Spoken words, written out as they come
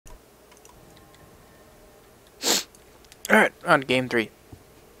Alright, on game 3.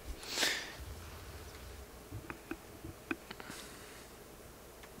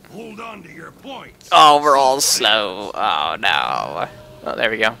 Hold on to your points. Oh, we're all slow. Oh, no. Oh, there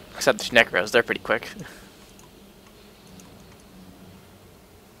we go. Except the Necros, they're pretty quick.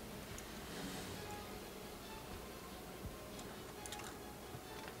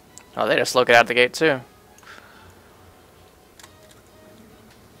 Oh, they just look it out the gate, too.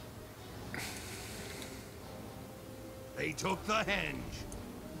 They took the henge.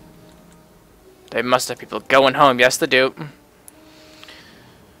 They must have people going home. Yes, they do.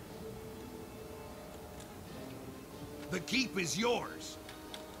 The keep is yours.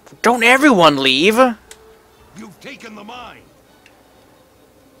 Don't everyone leave? You've taken the mine.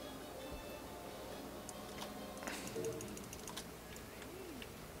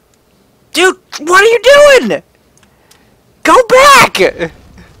 Dude, what are you doing? Go back!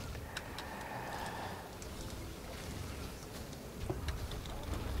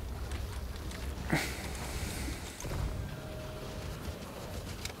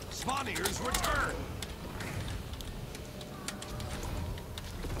 Spawniers return.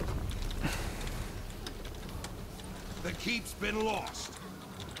 The keep's been lost.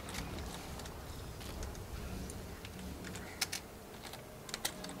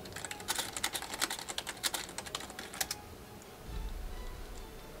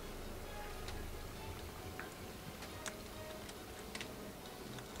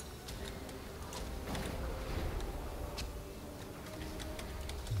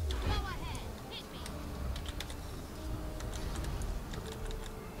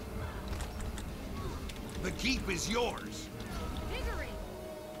 The keep is yours.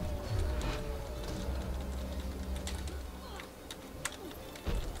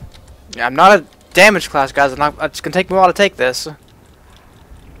 Yeah, I'm not a damage class, guys. It's gonna take me a while to take this.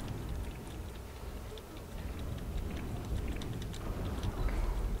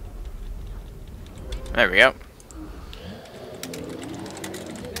 There we go.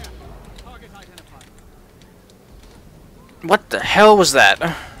 What the hell was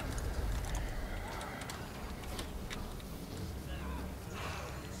that?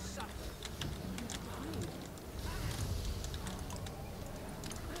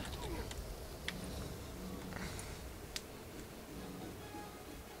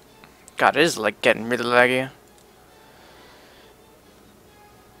 God, it is like getting really laggy.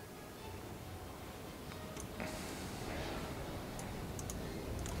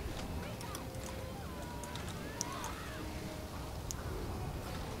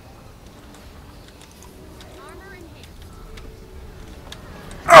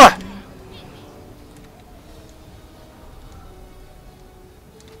 Ugh!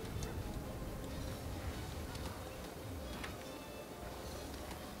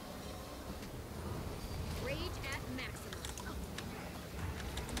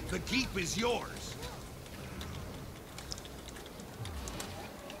 The keep is yours.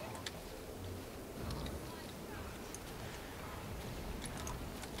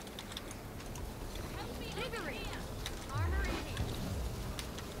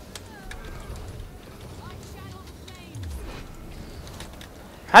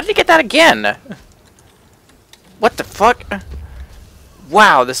 How did he get that again? What the fuck?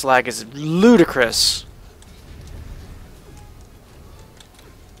 Wow, this lag is ludicrous.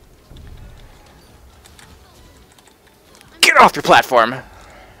 Get off your platform!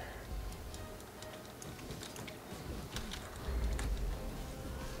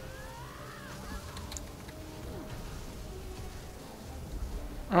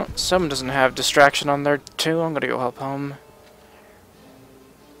 Oh, someone doesn't have distraction on there too. I'm gonna go help home.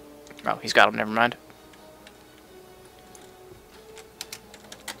 Oh, he's got him, never mind.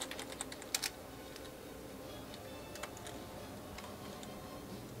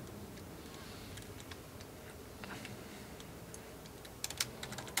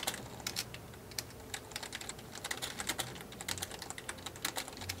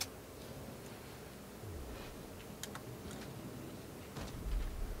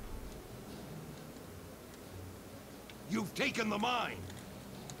 You've taken the mine.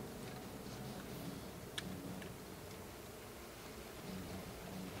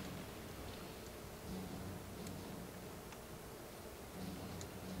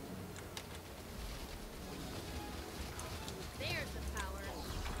 There's the power.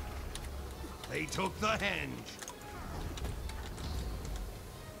 They took the henge.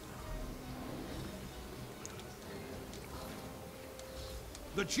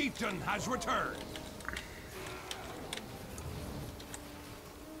 The chieftain has returned.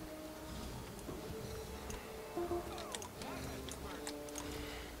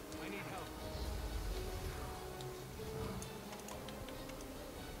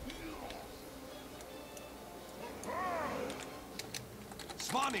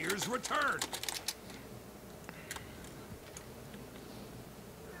 Svanir's return.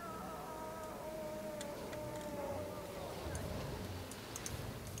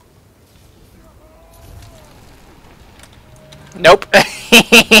 Nope.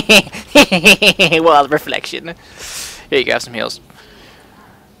 Well, reflection. Here you go, have some heals.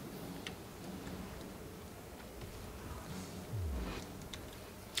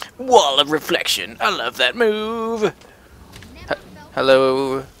 Wall of reflection. I love that move.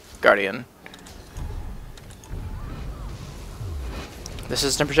 Hello, Guardian. This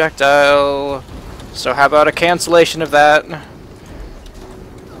isn't a projectile. So how about a cancellation of that?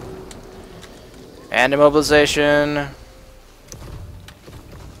 And immobilization.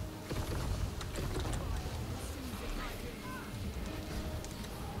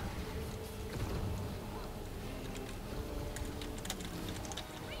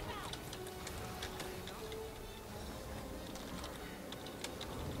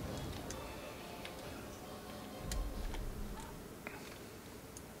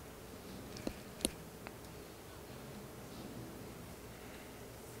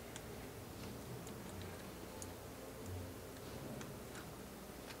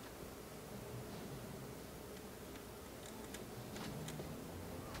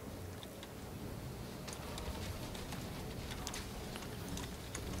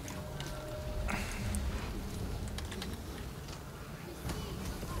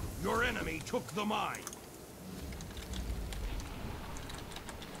 Your enemy took the mine.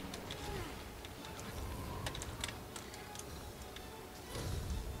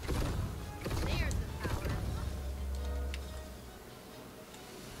 There's the power.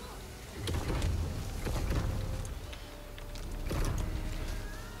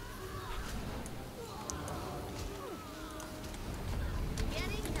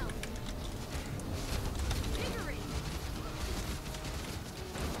 Getting help. Figuring.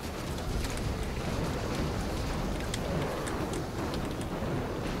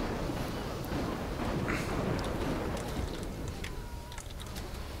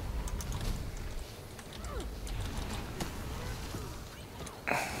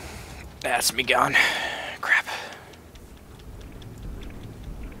 That's me gone. Crap.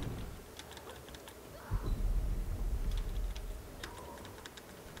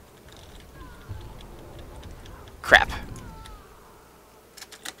 Crap.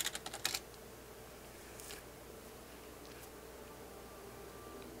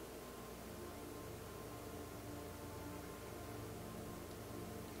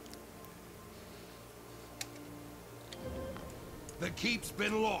 The keep's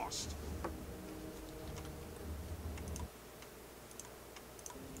been lost.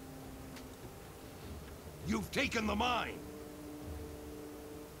 You've taken the mine.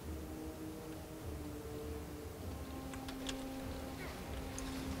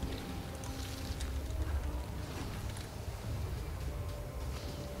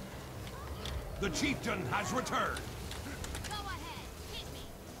 The chieftain has returned. Go ahead. Hit me.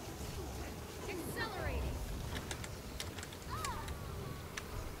 Accelerating.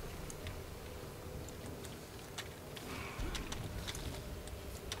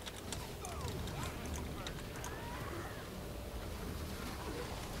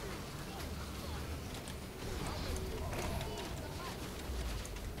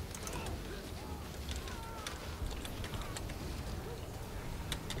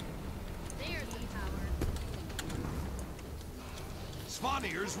 There's the power.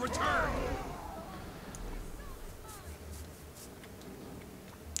 Svanir's return.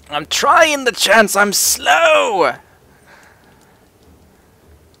 I'm trying the chance. I'm slow.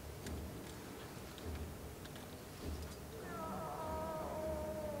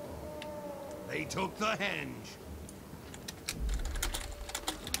 They took the henge.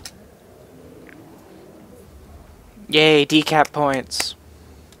 Yay, decap points.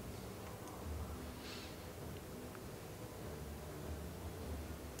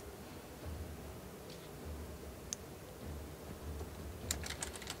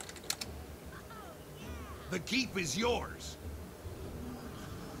 The keep is yours.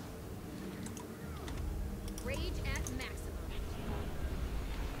 Rage at maximum.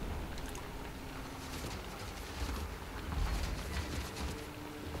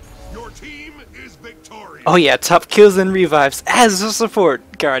 Your team is victorious. Oh yeah, top kills and revives as a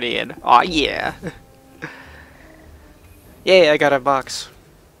support Guardian. Aw yeah. Yay, I got a box.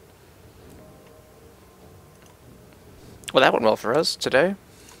 Well, that went well for us today.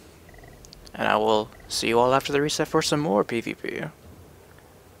 And I will see you all after the reset for some more PvP.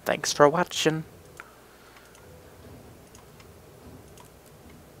 Thanks for watching.